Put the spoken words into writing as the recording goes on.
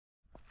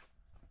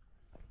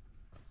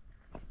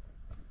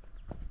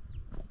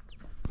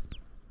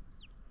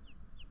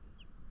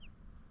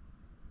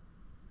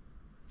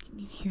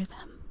hear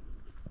them.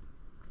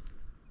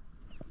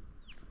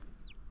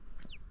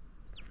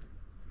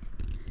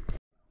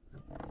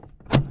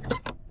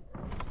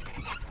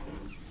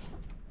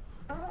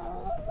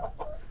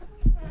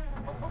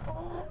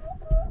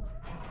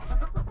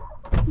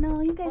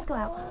 No, you guys go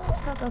out.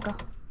 Go, go, go.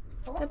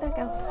 Go back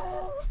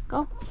out.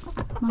 Go.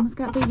 Mama's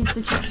got babies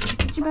to check.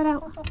 Get your butt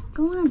out.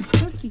 Go on,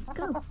 Dusty.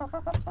 Go.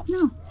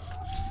 No.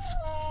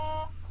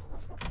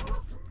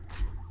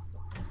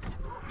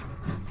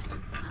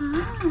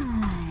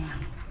 Hi.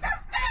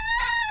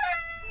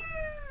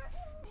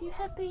 Do you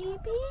have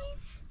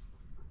babies?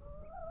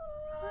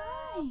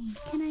 Hi.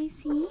 Can I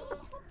see?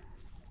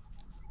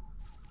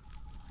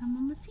 I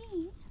want to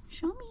see.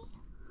 Show me.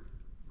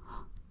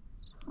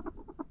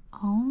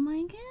 Oh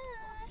my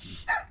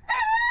gosh.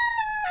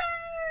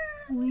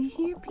 We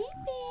hear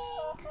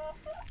peeping.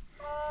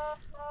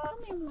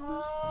 Come here,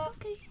 Mama. It's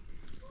okay.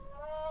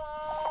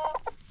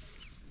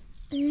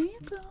 There you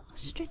go.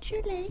 Stretch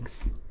your legs.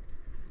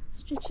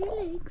 Stretch your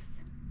legs.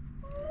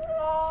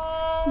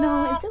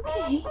 No, it's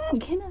okay.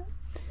 Get up.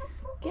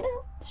 Get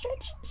up.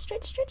 Stretch,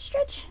 stretch, stretch,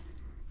 stretch.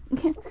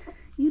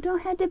 You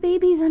don't have the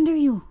babies under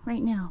you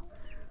right now.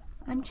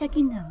 I'm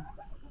checking them.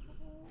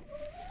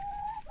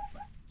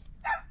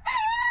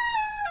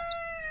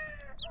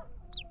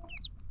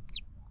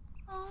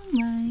 Oh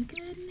my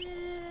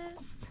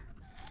goodness.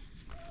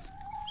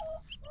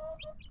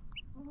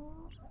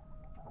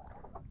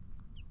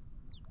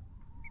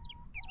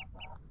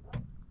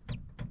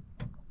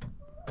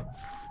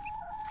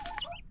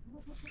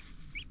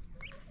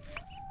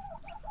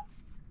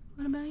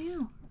 What about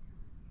you?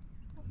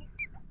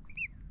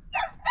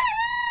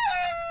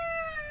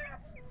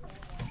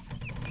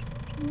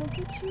 Look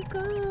at you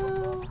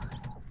go.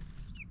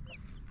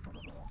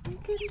 You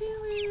can do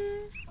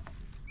it.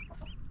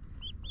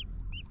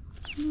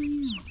 Who are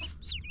you?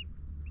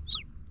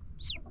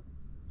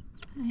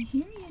 I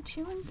hear you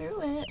chewing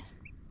through it.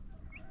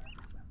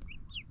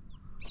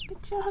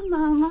 Good job,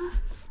 Mama.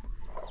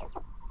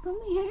 Come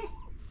here.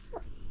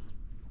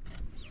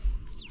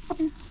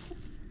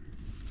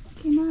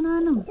 Get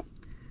on them.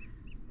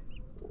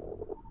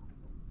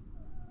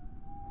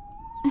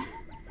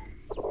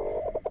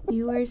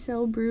 You are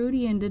so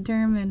broody and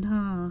determined,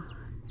 huh?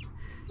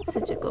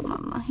 Such a good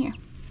mama. Here.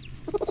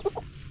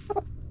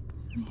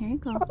 Here you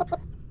go.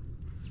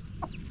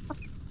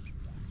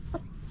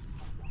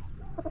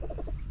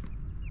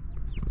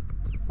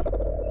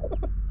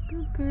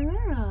 Good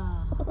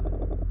girl.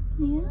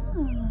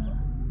 Yeah.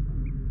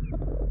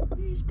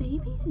 There's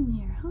babies in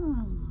there,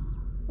 huh?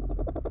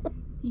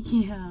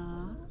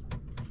 Yeah.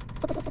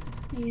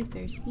 Are you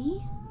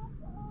thirsty?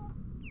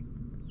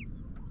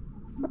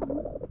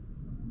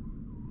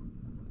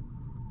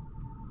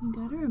 You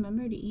gotta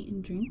remember to eat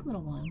and drink,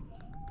 little one.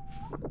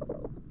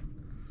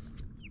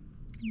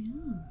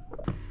 Yeah.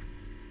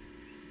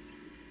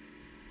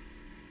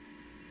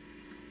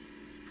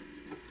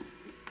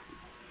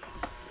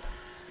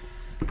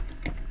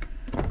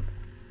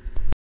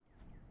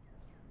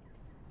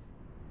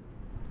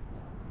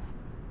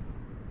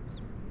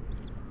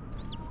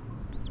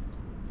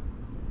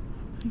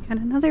 I got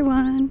another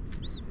one.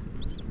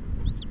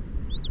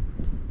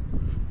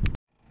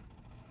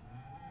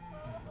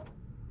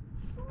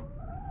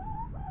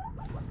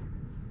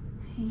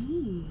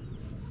 Hey.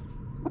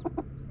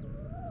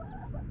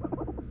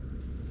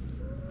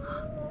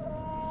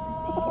 There's a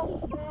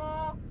baby.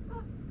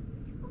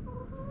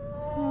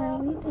 How are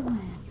we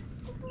doing?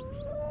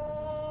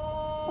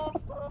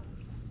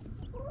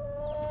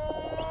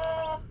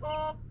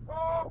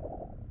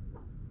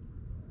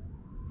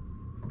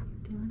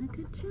 Doing a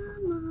good job,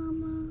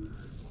 Mama.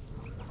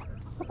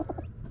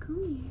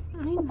 Come here.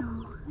 I know.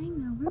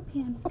 We're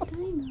panicked. I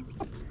know.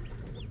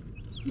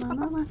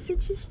 Mama wants to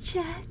just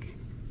check.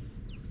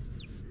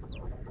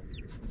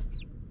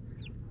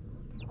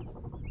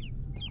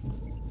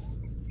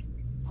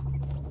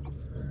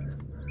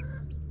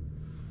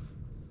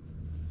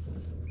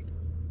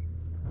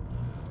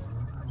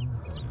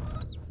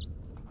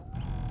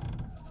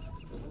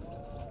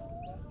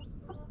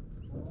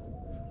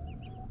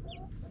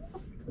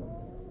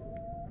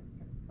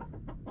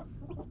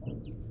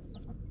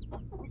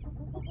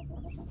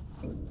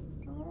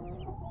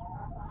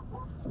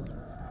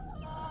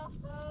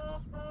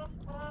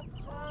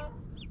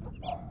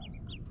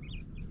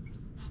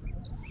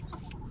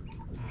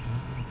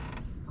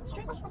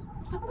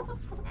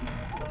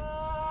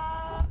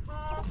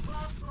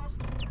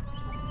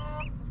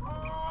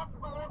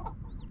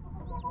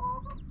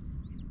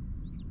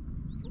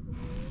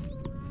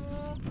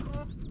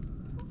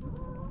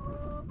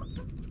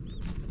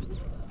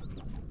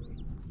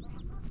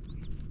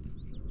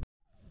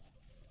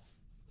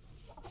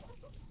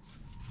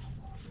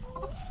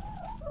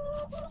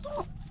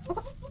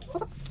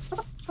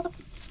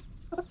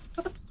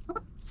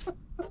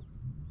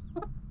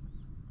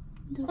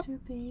 Those are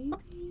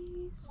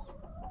babies.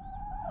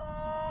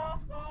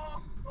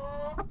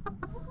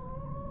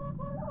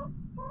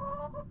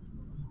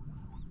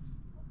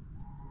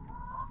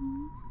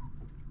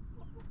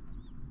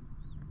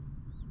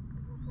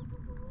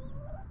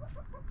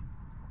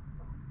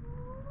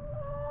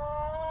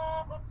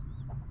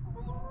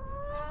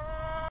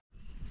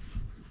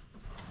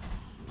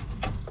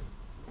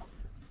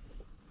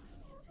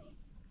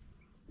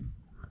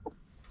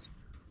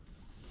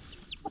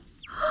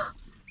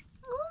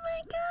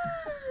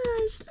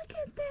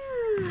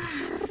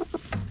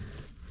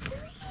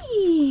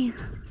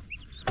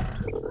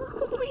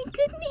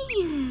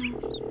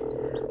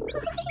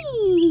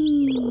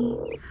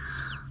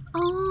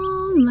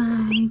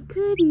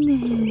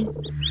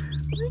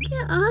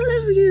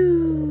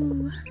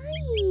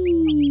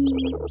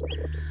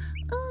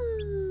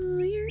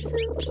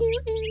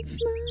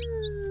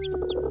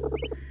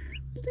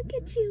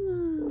 at you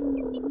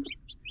all.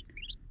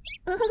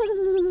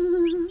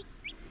 Oh,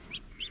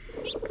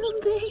 good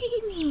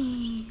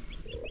babies.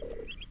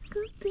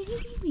 Good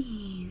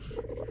babies.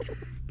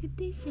 Good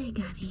they say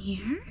got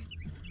here.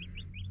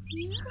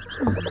 Yeah.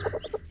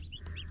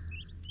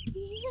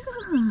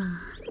 Yeah.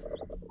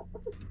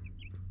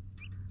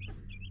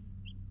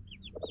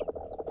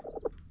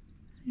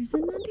 There's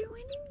another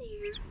one in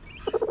there.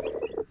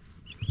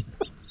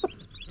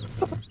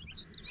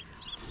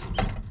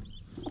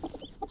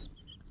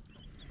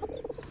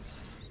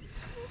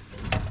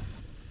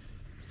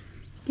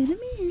 Get him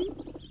in.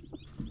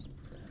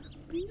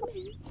 Bring him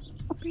in.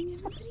 Bring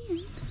everybody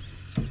in.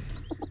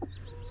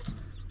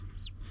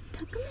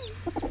 Tuck him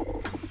in.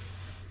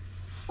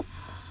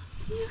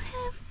 You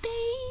have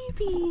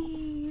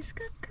babies.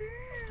 Good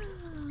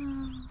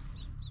girl.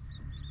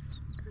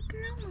 Good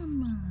girl,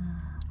 Mama.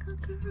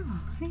 Good girl.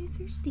 Are you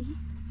thirsty?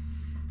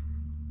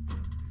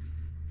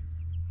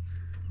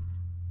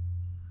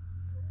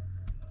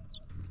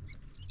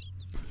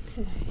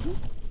 Okay.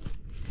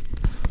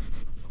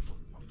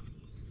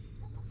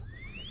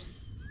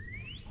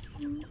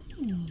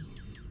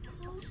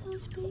 How's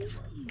those babies?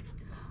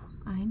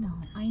 I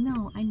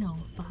know,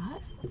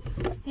 but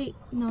hey,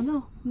 no.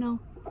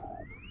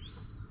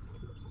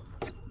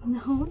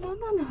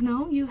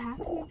 No, you have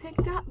to be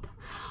picked up.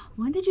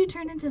 When did you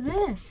turn into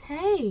this?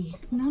 Hey,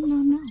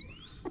 no.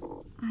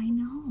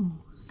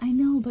 I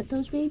know, but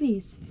those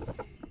babies,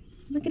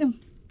 look at them.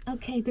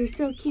 Okay, they're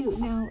so cute.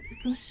 Now,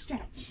 go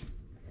stretch.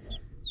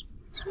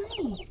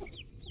 Hi.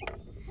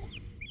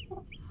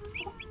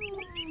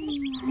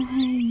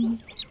 Hi.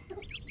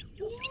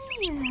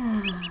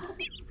 Yeah.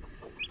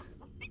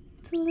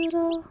 It's a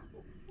little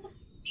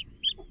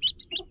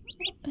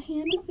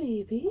hand of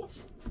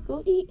babies.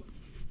 Go eat.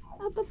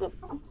 Up. Up.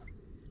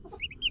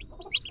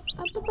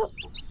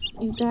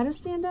 You gotta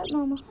stand up,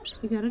 Mama.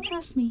 You gotta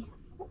trust me.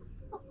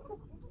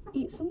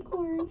 Eat some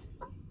corn.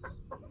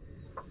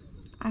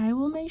 I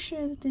will make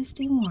sure that they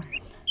stay warm.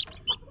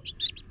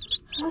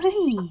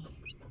 Hi.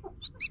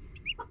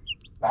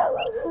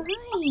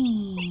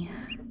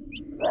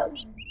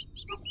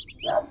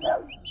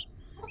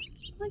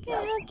 Look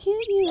at how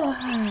cute you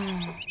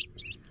are.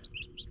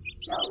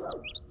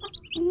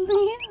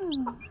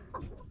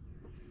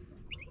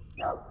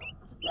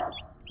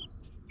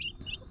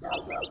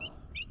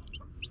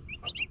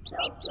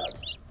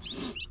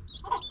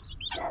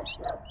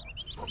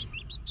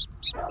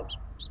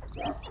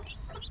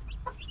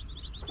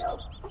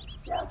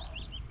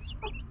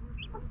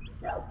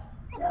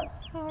 Yeah.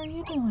 How are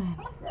you doing?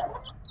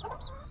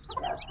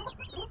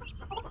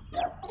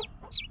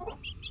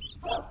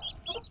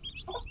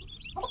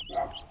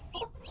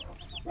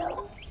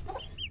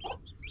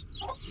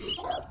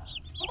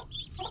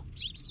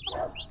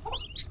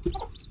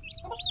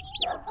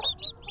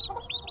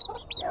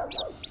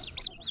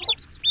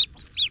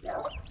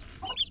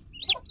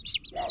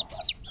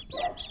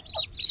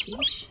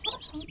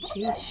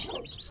 Sheesh.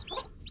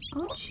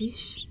 Oh,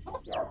 sheesh.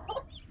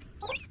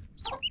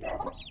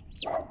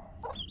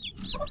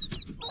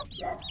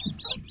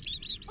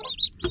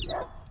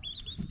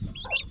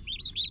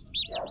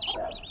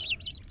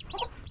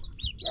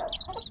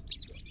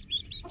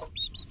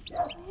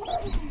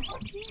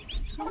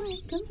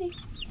 Alright, come here.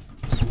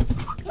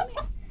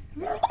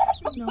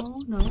 No.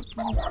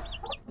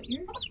 Put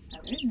your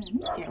feathers in.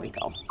 There we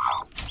go.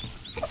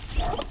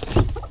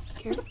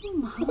 Careful,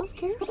 Mom.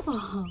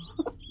 Careful.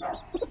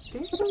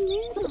 They're so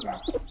little.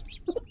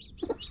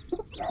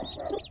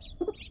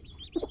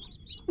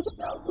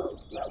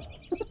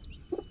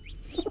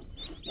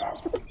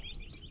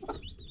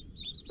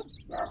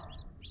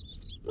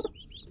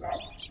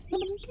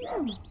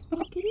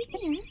 Look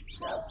at him.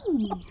 Get in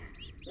here.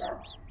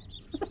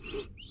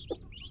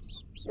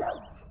 Hey.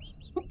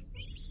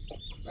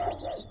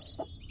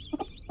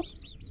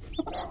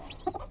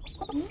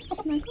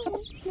 Snuggle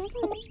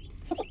in.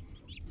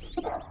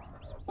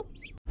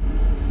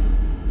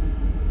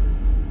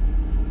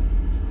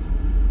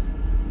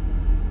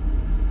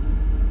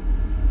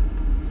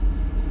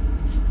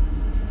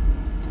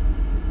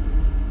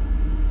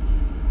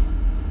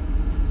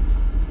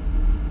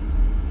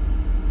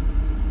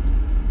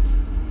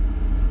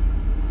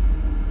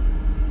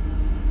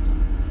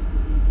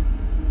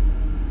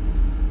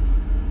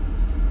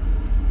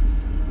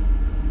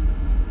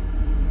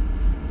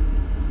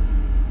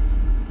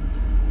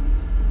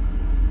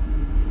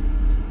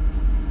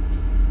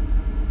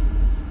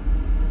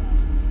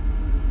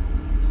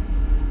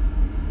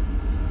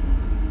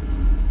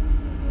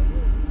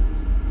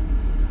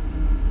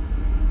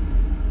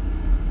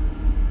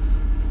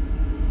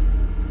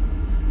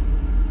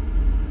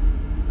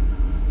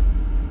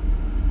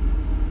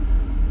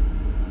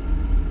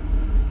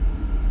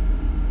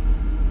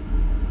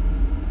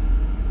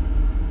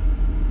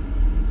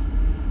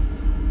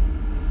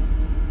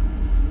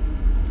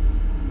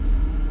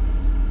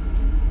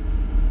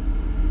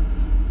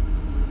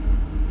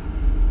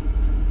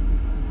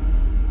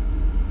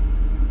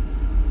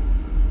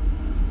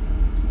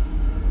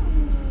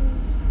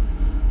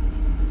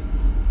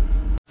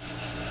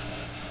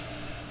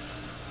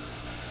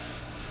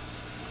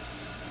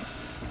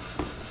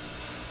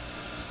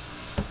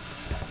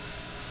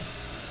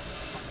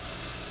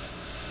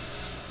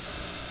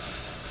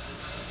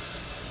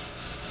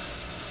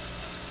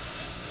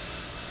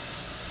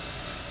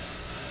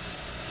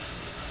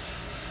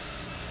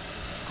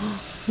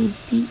 He's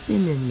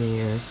peeping in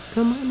there.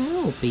 Come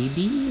on out,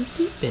 baby. You're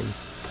peeping.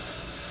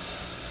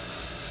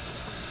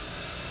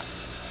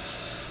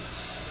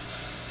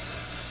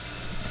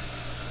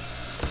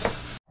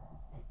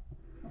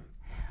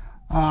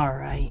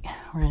 Alright,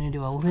 we're going to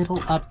do a little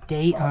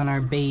update on our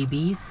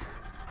babies.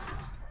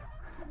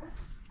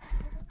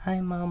 Hi,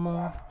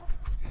 Mama.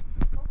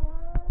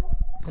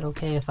 Is it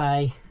okay if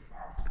I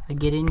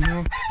get in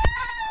here?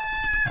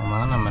 Hold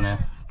on, I'm going to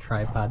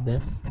tripod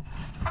this.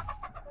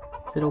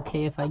 Is it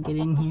okay if I get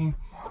in here?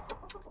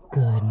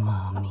 Good,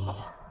 Mommy.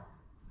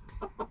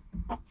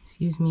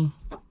 Excuse me.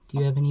 Do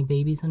you have any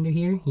babies under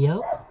here?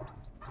 Yep.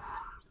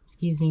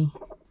 Excuse me.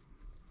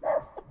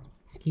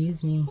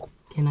 Excuse me.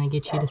 Can I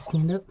get you to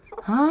stand up?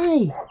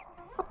 Hi!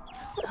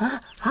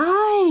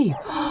 Hi!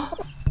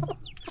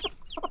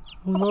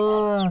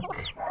 Look!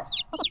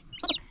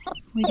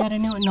 We got a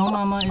new... No,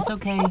 Mama, it's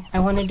okay. I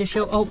wanted to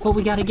show... Oh, but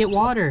we gotta get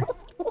water.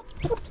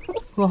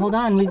 Well, hold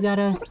on. We've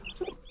gotta...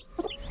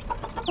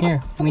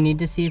 Here, we need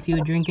to see if you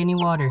would drink any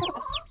water.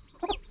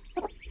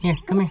 Here,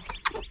 come here.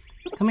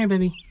 Come here,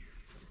 baby.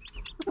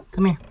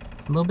 Come here.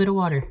 A little bit of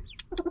water.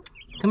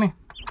 Come here.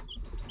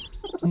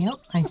 Yep,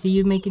 I see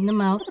you making the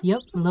mouth. Yep,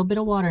 a little bit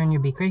of water in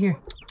your beak right here.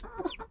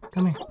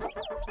 Come here.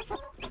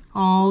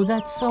 Oh,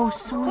 that's so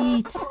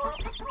sweet.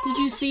 Did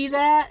you see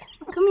that?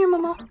 Come here,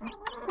 Mama.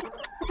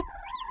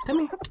 Come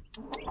here.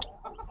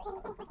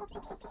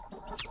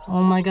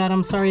 Oh my God,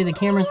 I'm sorry the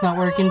camera's not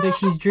working, but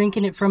she's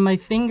drinking it from my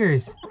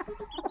fingers.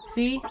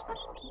 See?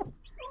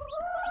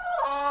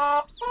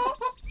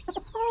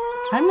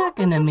 I'm not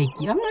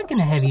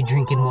gonna have you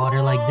drinking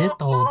water like this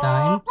the whole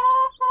time.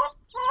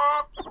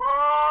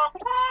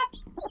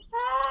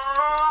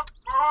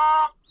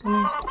 Come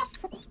here.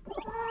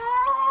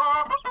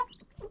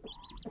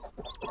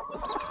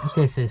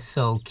 This is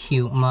so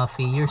cute,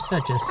 Muffy. You're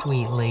such a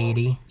sweet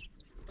lady.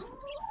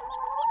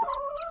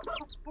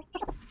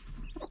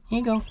 Here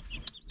you go.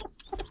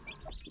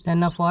 That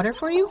enough water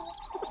for you?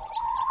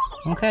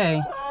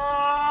 Okay.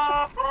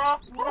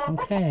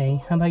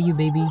 Okay. How about you,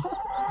 baby?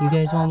 You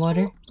guys want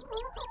water?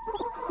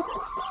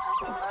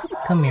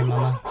 Come here,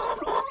 Mama.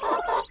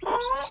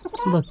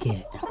 Look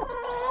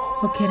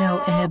at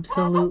how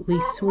absolutely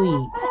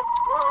sweet.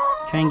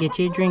 Try and get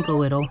you a drink a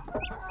little.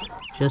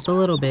 Just a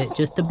little bit.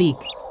 Just the beak.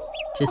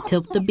 Just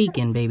tilt the beak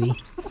in, baby.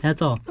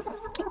 That's all.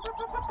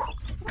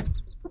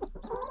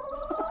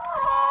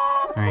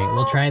 Alright,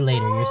 we'll try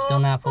later. You're still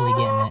not fully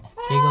getting it.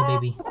 There you go,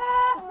 baby.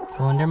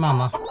 Go under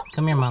Mama.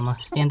 Come here, Mama.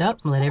 Stand up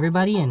and let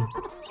everybody in.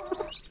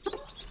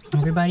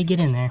 Everybody get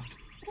in there.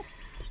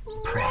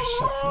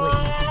 Precious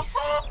ladies.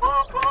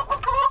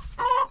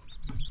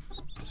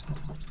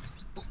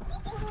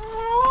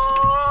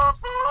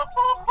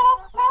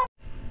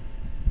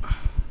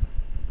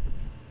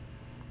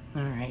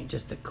 Alright,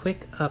 just a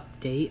quick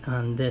update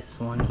on this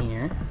one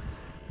here.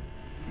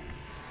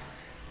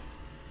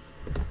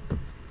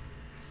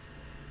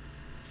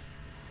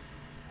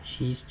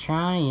 She's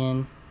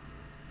trying.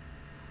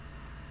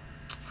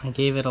 I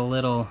gave it a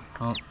little...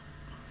 Oh,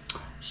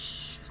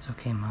 shh, it's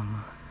okay,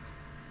 Mama.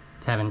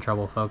 It's having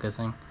trouble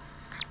focusing.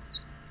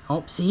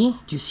 Oh, see?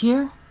 Do you see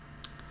her?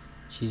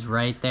 She's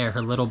right there,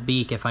 her little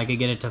beak, if I could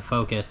get it to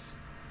focus.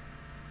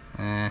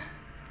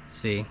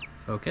 See.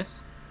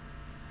 Focus.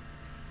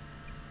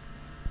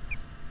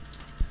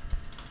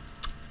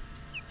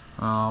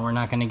 Oh, we're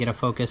not gonna get a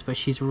focus, but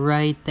she's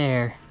right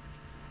there.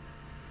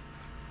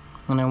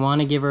 And I want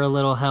to give her a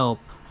little help.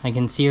 I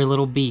can see her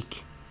little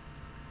beak.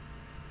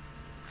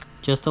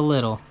 Just a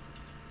little.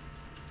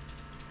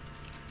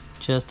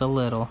 Just a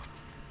little.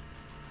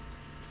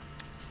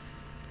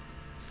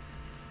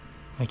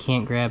 I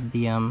can't grab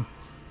the,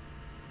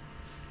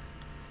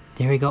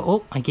 There we go.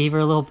 Oh, I gave her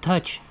a little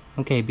touch.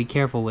 Okay, be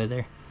careful with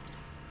her.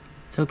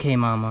 It's okay,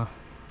 Mama.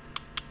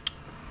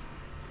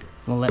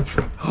 We'll let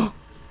her... Oh,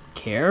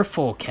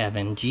 careful,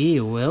 Kevin. Gee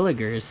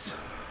willigers.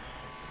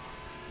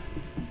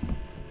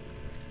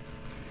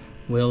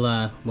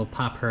 We'll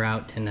pop her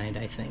out tonight,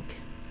 I think.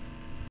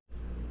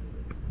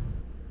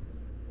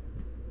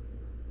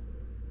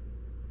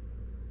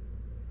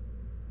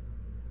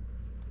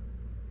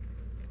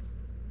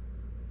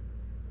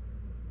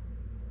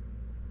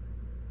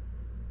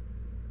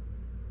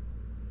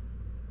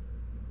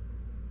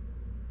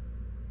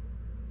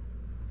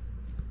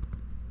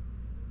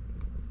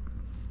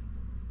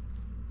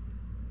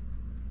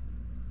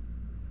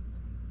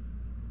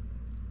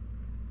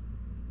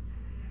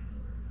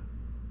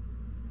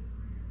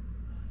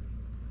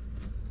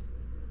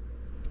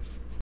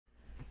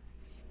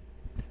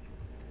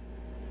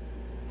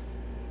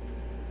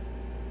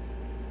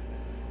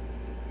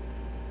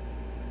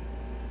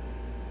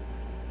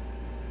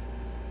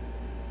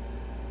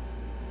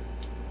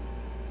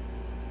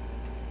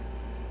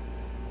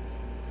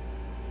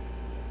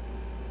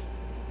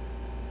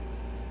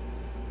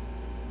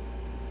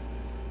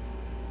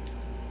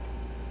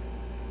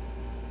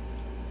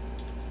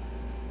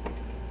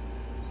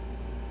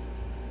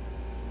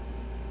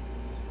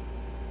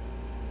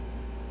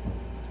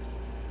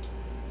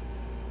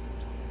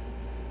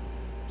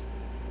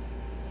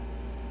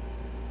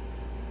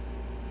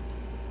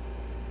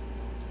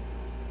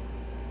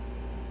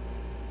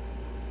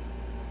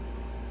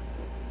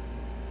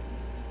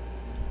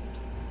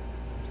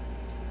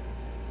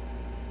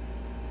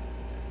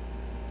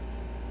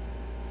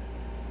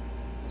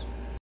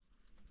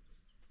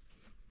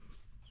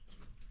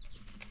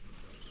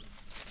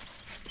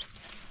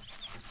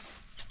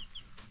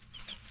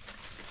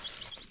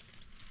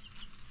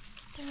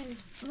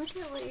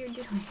 Look at what you're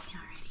doing already.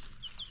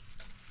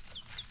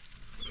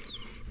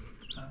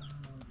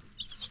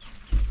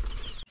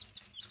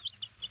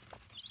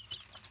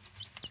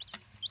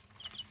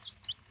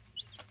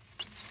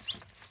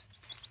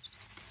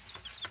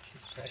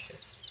 She's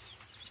precious.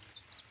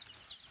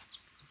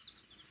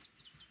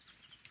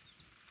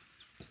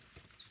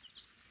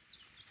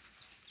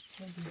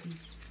 Hi,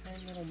 babies. Hi,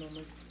 little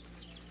mamas.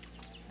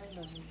 Hi,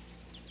 mamas.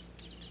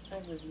 Hi,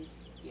 babies.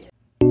 Yeah.